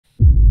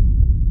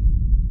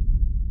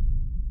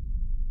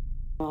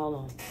Hold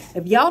on.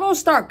 If y'all don't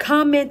start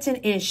commenting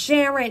and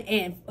sharing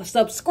and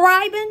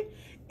subscribing,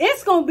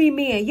 it's going to be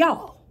me and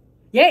y'all.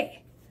 Yeah.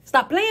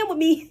 Stop playing with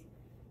me.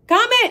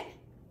 Comment.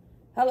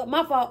 Hello,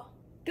 my fault.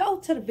 Go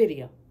to the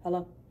video.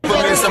 Hello.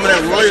 Put in some of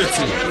that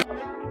royalty.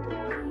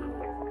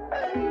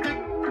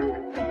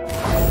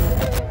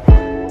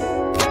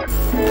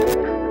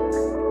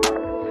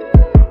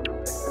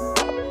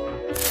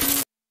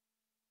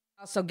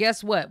 So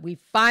guess what? We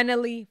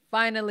finally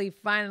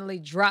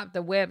dropped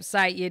the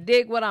website. You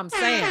dig what I'm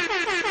saying?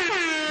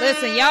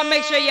 Listen, y'all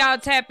make sure y'all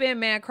tap in,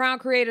 man. Crown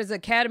Creators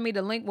Academy.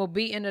 The link will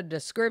be in the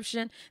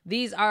description.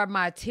 These are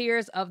my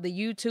tiers of the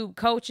YouTube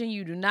coaching.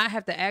 You do not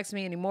have to ask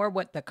me anymore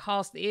what the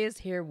cost is.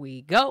 Here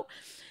we go.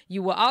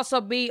 You will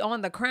also be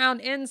on the Crown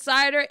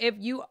Insider if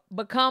you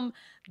become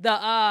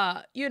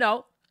the, you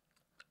know,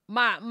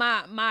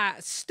 my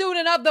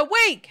student of the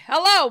week.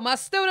 Hello, my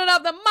student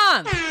of the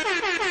month.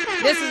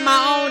 This is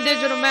my own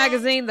digital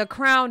magazine, The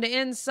Crown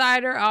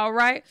Insider. All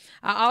right.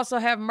 I also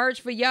have merch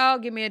for y'all.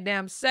 Give me a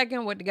damn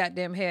second. What the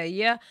goddamn hell?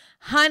 Yeah.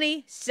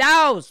 Honey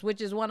sauce, which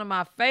is one of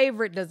my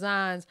favorite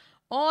designs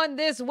on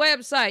this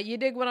website. You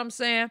dig what I'm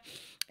saying?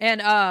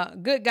 And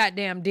good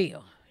goddamn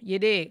deal. You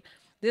dig?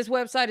 This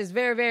website is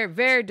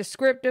very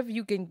descriptive.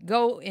 You can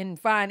go and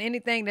find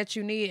anything that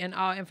you need and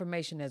all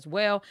information as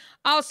well.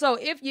 Also,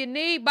 if you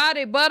need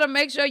body butter,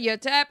 make sure you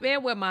tap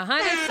in with my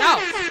honey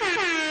sauce.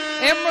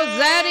 Emerald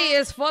Zaddy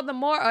is for the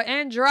more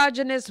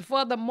androgynous,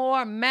 for the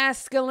more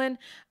masculine.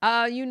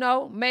 You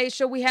know, made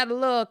sure we had a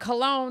little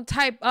cologne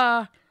type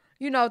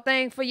you know,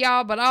 thing for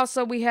y'all, but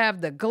also we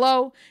have the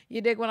glow.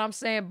 You dig what I'm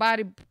saying?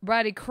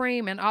 Body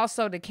cream, and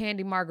also the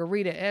candy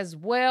margarita as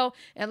well.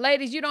 And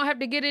ladies, you don't have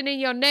to get it in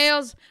your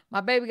nails.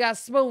 My baby got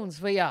spoons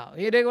for y'all.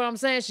 You dig what I'm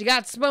saying? She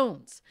got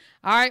spoons.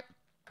 All right.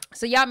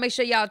 So y'all make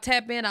sure y'all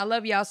tap in. I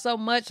love y'all so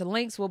much.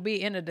 Links will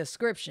be in the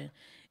description.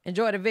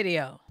 Enjoy the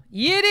video.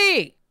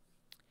 Yiddy!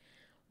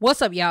 What's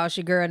up, y'all? It's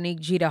your girl,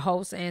 Nikee, the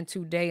host, and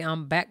today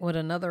I'm back with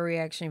another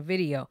reaction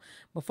video.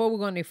 Before we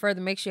go any further,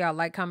 make sure y'all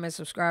like, comment,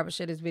 subscribe, and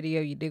share this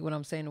video. You dig what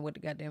I'm saying and what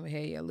the goddamn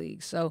hell y'all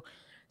league. So,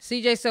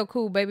 CJ So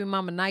Cool, baby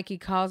mama Nike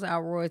calls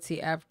out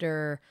royalty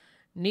after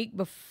Nick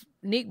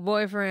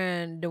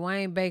boyfriend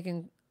Dwayne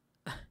Bacon,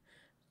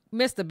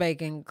 Mr.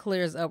 Bacon,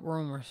 clears up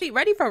rumors.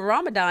 Ready for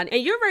Ramadan,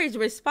 and you're ready to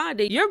respond.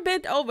 You're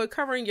bent over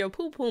covering your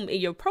poo-poom in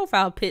your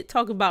profile pic,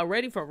 talking about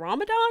ready for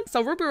Ramadan.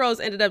 So Ruby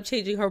Rose ended up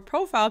changing her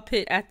profile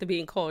pic after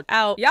being called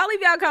out. Y'all leave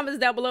y'all comments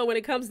down below when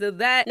it comes to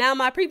that. Now, in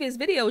my previous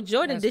video,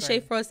 Jordan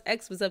Deshae Frost's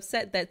ex was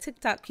upset that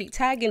TikTok keep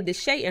tagging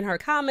Deshae in her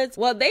comments.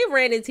 Well, they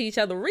ran into each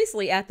other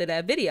recently after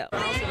that video.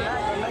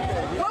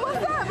 What was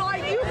that?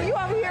 Like, you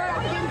over here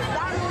getting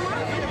started.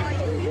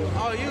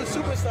 Oh, you a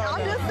superstar.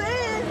 I'm just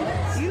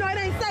saying, you know it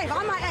ain't safe.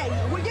 I'm like, hey,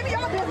 well, give me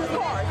your business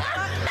card.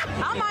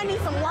 I might need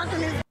some work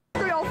in this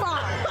 305.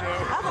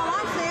 That's all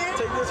I'm saying.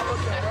 Take this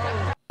fucking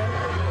road.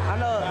 I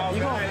know.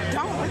 You gonna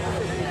don't.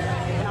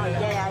 No,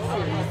 yeah, I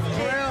see.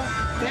 For real?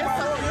 That's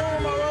so You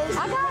my rose? I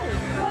got it.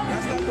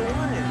 That's not the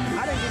one.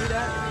 I didn't give you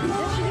that.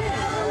 Yes, you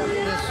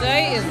did.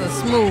 Deshae is a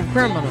smooth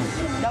criminal.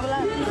 Double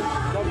up.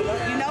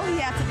 You know he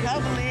had to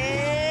double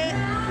it.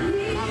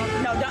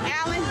 No, don't,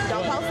 Alan,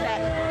 don't post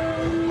that.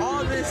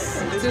 All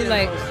this is Too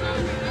late.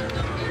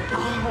 Oh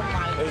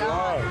my It's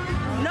God.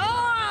 live.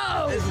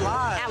 No! It's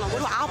live.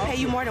 Alan, I'll pay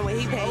you more than what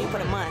he paid you for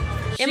the month.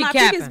 In my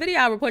previous video,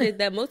 I reported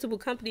that multiple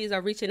companies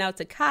are reaching out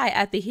to Kai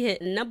after he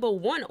hit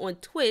 #1 on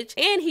Twitch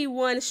and he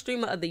won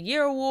Streamer of the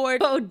Year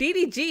award. So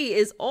DDG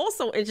is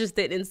also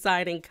interested in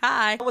signing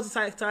Kai. I was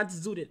time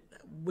to do it.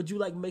 Would you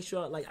like make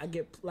sure like I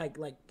get like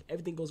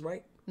everything goes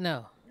right?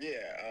 No.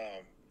 Yeah,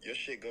 your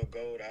shit go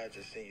gold. I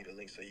just send you the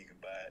link so you can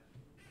buy it.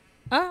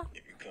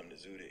 If you come to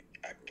Zootic,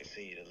 I can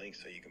send you the link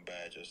so you can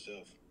buy it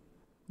yourself.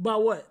 Buy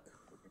what?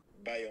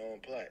 Buy your own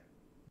plaque.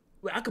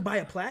 Wait, I could buy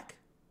a plaque?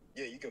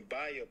 Yeah, you can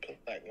buy your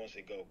plaque once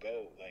it go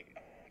gold. Like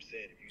I'm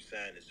saying, if you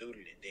sign the Zootic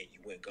and then you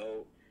went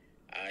gold,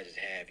 I just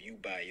have you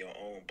buy your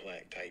own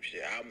plaque type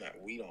shit. I'm not.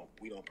 We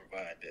don't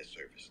provide that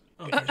service.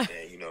 You know what I'm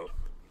saying? You know.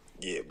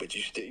 Yeah, but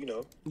you still, you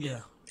know.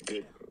 Yeah.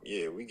 Good.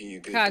 Yeah, we give you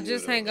good. Kai,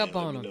 just hang up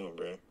on him. Know,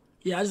 bro.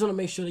 Yeah, I just want to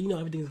make sure that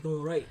everything's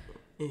going right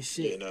and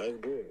shit. Yeah, no, it's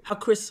good. How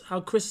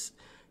Chris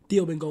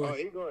deal been going? Oh,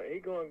 he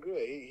going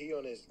good. He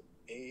on his.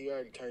 He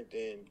already turned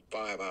in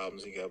 5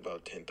 albums. He got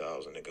about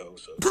 10,000 to go.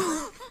 So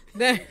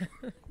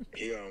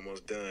he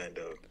almost done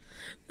though.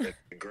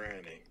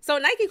 Grinding. So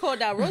Nike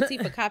called out Royalty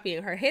for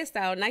copying her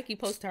hairstyle. Nike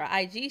posted her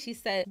IG. She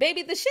said,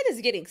 "Baby, the shit is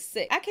getting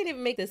sick. I can't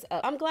even make this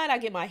up. I'm glad I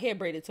get my hair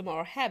braided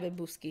tomorrow. Have it,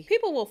 Booski.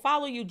 People will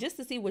follow you just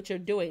to see what you're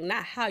doing,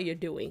 not how you're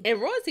doing."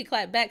 And Royalty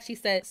clapped back. She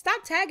said,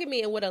 "Stop tagging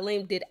me in what a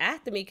lame did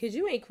after me, because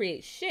you ain't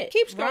create shit.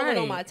 Keep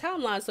scrolling on my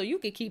timeline so you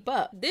can keep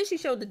up." Then she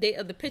showed the date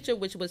of the picture,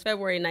 which was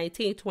February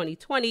 19,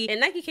 2020.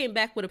 And Nike came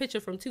back with a picture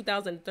from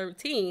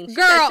 2013. She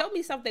said, "Show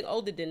me something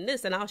older than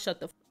this and I'll shut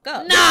the fuck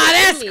up." Nah,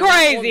 that's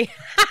crazy.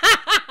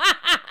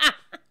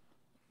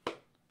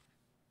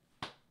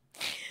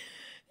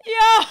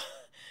 Yo,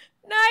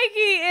 Nike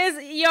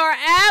is your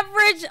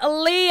average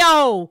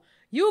Leo.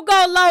 You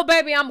go low,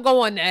 baby. I'm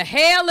going to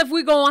hell if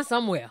we going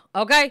somewhere.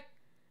 Okay?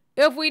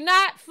 If we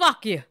not,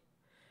 fuck you.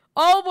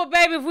 Oh, but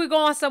baby, if we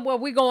going somewhere,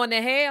 we going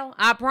to hell.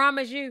 I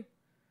promise you.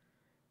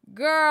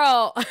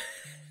 Girl,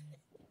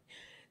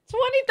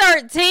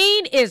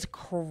 2013 is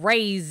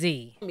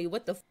crazy. I mean,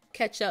 what the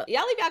catch up?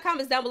 Y'all leave y'all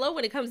comments down below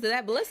when it comes to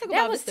that. But let's talk That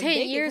about was Mr. 10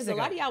 Bacon, years because a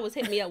lot ago. of y'all was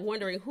hitting me up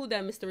wondering who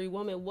that mystery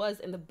woman was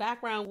in the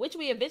background, which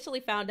we eventually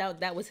found out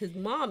that was his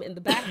mom in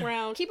the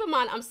background. Keep in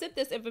mind, I'm sent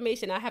this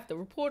information. I have to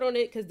report on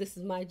it because this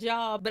is my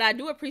job. But I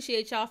do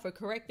appreciate y'all for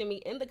correcting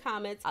me in the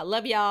comments. I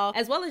love y'all,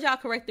 as well as y'all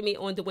correcting me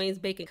on Dwayne's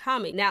Bacon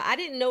comment. Now, I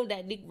didn't know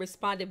that Nick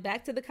responded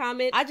back to the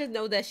comment. I just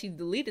know that she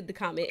deleted the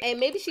comment. And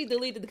maybe she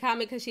deleted the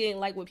comment because she didn't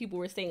like what people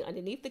were saying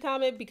underneath the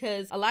comment,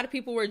 because a lot of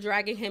people were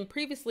dragging him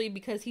previously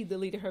because he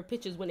deleted her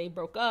pictures when they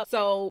broke up.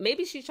 So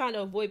maybe she's trying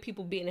to avoid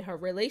people being in her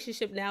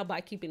relationship now by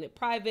keeping it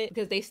private,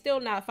 because they still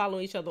not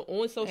following each other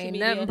on social Ain't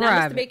media. nothing Now, Mr.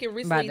 private Bacon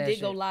recently about that did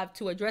go shit. live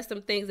to address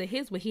some things, and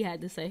here's what he had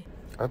to say.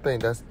 I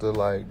think that's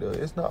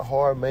it's not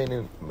hard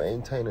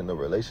maintaining a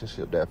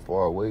relationship that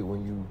far away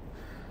when you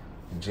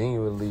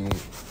genuinely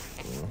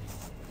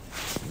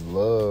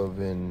love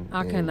and.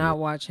 I cannot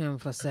watch him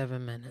for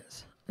 7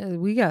 minutes.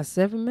 We got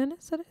 7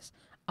 minutes of this?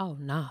 Oh,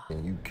 nah.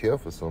 And you care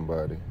for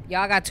somebody.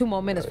 Y'all got 2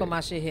 more minutes for my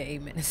shit here,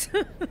 8 minutes.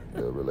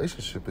 The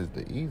relationship is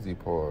the easy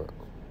part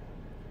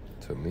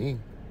to me.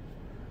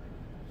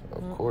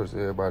 Of course,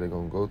 everybody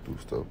gonna go through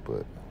stuff,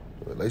 but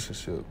the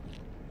relationship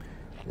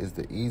is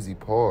the easy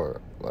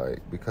part. Like,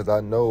 because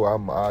I know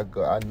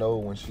I know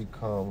when she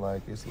come,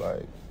 like, it's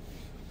like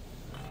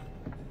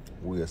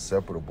we are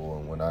separable,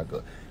 and when I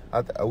go,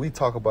 we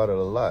talk about it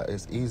a lot.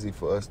 It's easy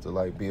for us to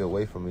like be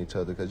away from each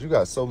other because you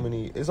got so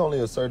many. It's only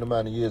a certain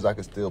amount of years I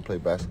can still play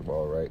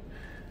basketball, right?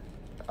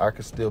 I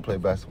can still play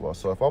basketball.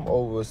 So if I'm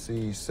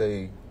overseas,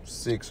 say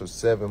 6 or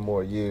 7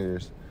 more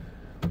years,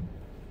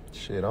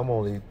 shit, I'm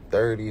only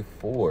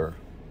 34,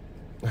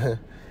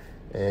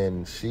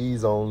 and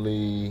she's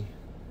only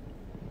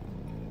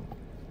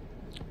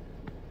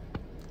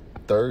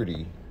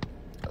 30.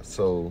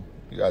 So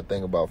you gotta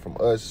think about from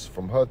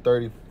her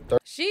 30.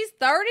 She's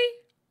 30?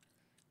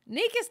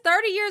 Nick is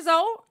 30 years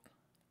old?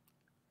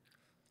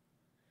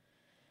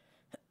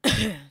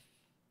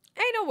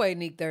 Ain't no way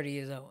Nick 30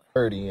 years old.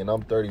 30 and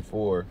I'm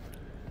 34.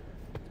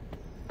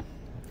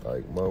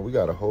 Like, man, we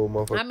got a whole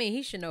motherfucker. I mean,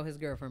 he should know his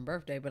girlfriend's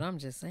birthday, but I'm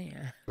just saying.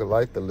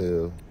 Life to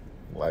live.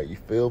 Like, you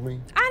feel me?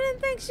 I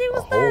didn't think she was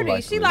A whole 30.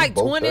 life She to live. like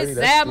We both 30, that's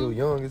 27. still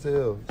young as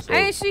hell. So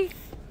Ain't she?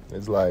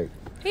 it's like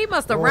He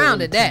must have we don't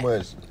rounded really that. too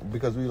much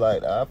because we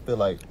like. I feel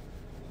like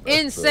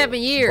In that's the 7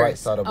 years. Bright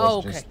side of us Oh,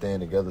 okay. just staying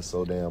together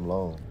so damn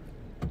long.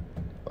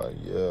 Like,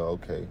 yeah,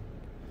 okay.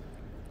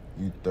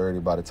 You 30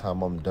 by the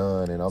time I'm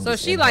done, and I'm So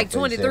just she in her like face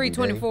 23, every day.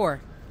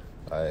 24.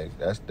 Like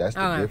that's the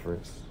Okay.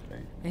 difference.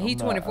 And he I'm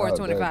not 24, out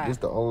 25. This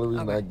the only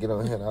reason Okay. I get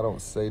on here and I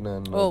don't say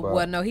nothing Oh, about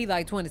well, no, he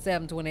like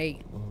 27,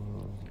 28.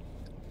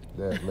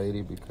 that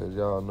lady because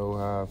y'all know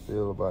how I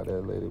feel about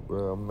that lady,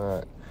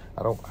 bro.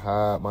 I don't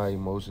hide my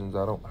emotions.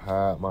 I don't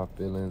hide my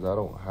feelings. I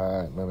don't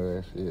hide none of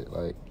that shit.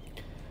 Like,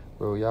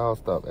 bro, y'all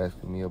stop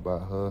asking me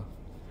about her.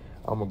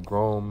 I'm a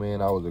grown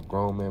man. I was a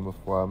grown man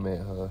before I met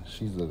her.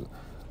 She's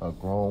a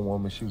grown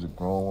woman. She was a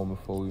grown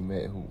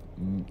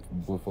woman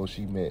before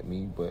she met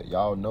me. But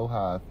y'all know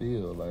how I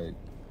feel. Like,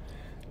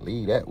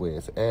 leave that where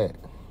it's at.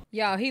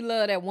 Y'all, he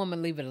love that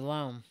woman. Leave it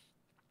alone.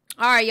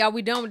 All right, y'all,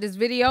 we done with this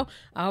video.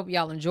 I hope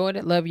y'all enjoyed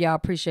it. Love y'all.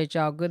 Appreciate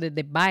y'all. Good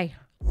day. Bye.